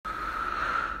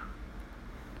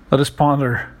Let us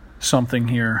ponder something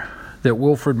here that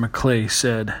Wilfred McClay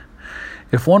said.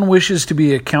 If one wishes to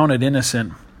be accounted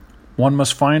innocent, one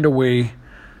must find a way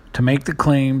to make the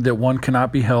claim that one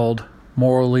cannot be held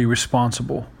morally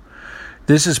responsible.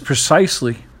 This is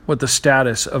precisely what the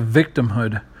status of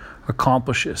victimhood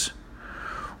accomplishes.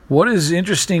 What is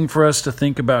interesting for us to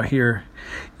think about here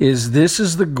is this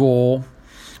is the goal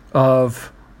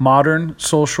of modern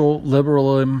social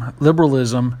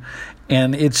liberalism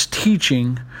and its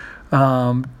teaching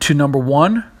to, number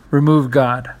one, remove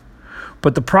God.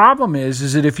 But the problem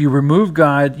is that if you remove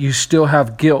God, you still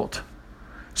have guilt.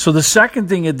 So the second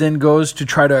thing it then goes to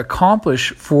try to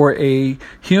accomplish for a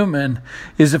human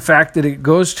is the fact that it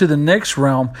goes to the next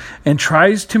realm and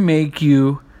tries to make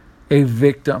you a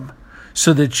victim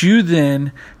so that you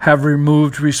then have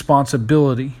removed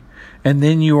responsibility. And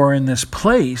then you are in this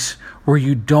place where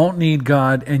you don't need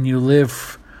God and you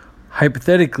live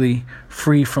hypothetically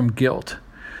free from guilt.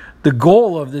 The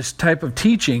goal of this type of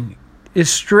teaching is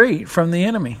straight from the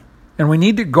enemy. And we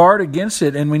need to guard against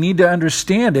it, and we need to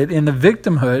understand it in the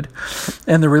victimhood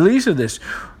and the release of this,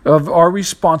 of our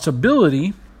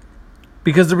responsibility,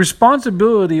 because the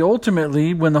responsibility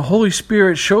ultimately, when the Holy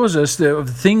Spirit shows us the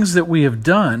things that we have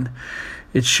done,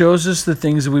 it shows us the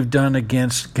things that we've done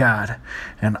against God.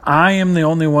 And I am the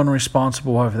only one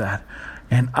responsible of that.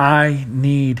 And I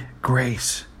need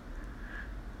grace.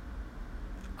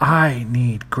 I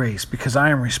need grace because I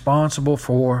am responsible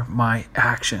for my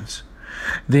actions.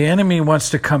 The enemy wants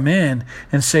to come in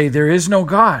and say, there is no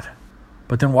God.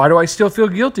 But then why do I still feel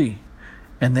guilty?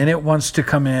 And then it wants to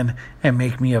come in and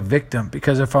make me a victim.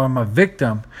 Because if I'm a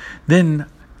victim, then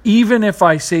even if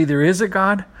I say there is a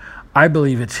God, I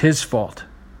believe it's his fault.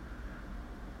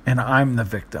 And I'm the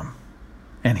victim.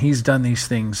 And he's done these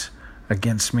things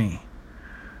against me.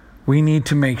 We need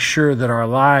to make sure that our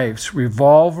lives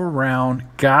revolve around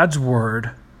God's word,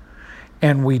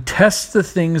 and we test the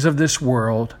things of this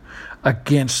world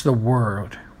against the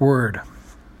word.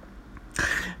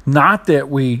 Not that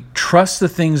we trust the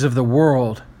things of the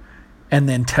world and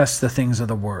then test the things of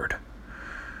the word.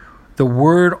 The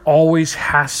word always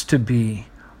has to be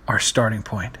our starting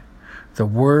point. The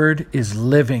word is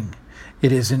living.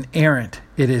 It is inerrant.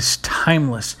 It is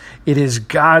timeless. It is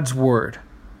God's word.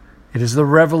 It is the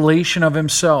revelation of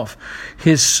himself.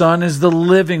 His Son is the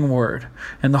living word.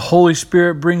 And the Holy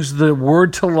Spirit brings the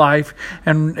word to life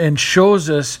and shows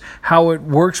us how it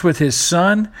works with his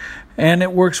Son and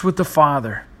it works with the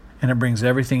Father. And it brings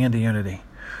everything into unity.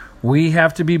 We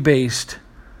have to be based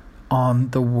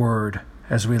on the word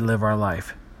as we live our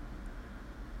life.